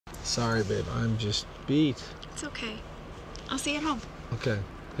Sorry, babe. I'm just beat. It's okay. I'll see you at home. Okay.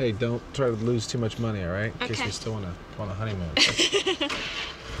 Hey, don't try to lose too much money, all right? In Okay. case we still want a honeymoon. Hey,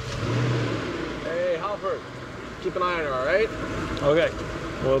 Halpert. Keep an eye on her, all right? Okay.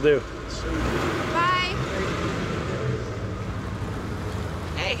 Will do. Bye.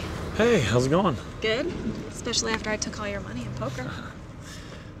 Hey. Hey, how's it going? Good. Especially after I took all your money in poker.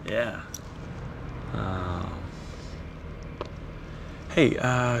 Yeah. Hey, can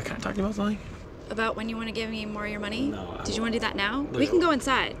I talk to you about something? About when you want to give me more of your money? No. Did you want to do that now? We can go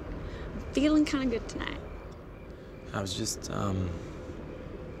inside. I'm feeling kind of good tonight. I was just, I'm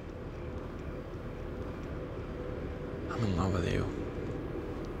in love with you.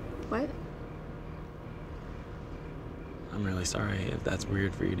 What? I'm really sorry if that's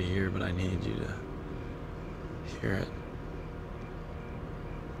weird for you to hear, but I needed you to hear it.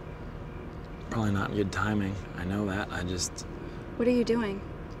 Probably not good timing. I know that. I just... What are you doing?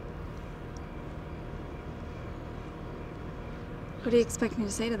 What do you expect me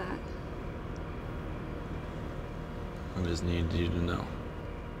to say to that? I just needed you to know.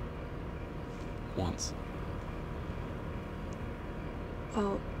 Once.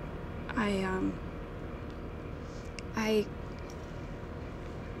 Well, I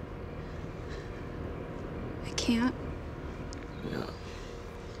can't. Yeah.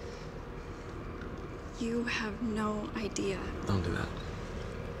 You have no idea Don't do that.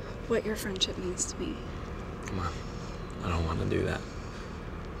 what your friendship means to me. Come on. I don't want to do that.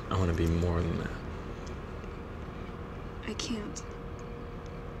 I want to be more than that. I can't.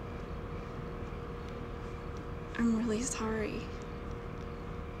 I'm really sorry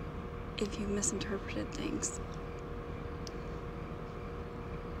if you misinterpreted things.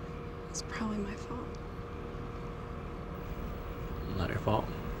 It's probably my fault. Not your fault.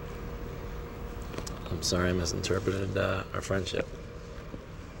 I'm sorry I misinterpreted our friendship.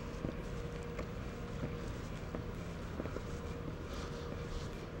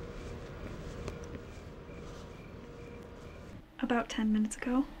 About 10 minutes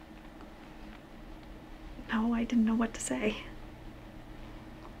ago. No, I didn't know what to say.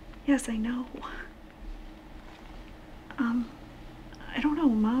 Yes, I know. I don't know,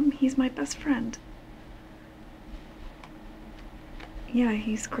 Mom. He's my best friend. Yeah,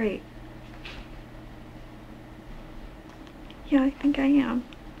 he's great. Yeah, I think I am.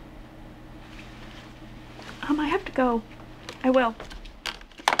 I have to go. I will.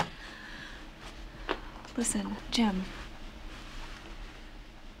 Listen, Jim.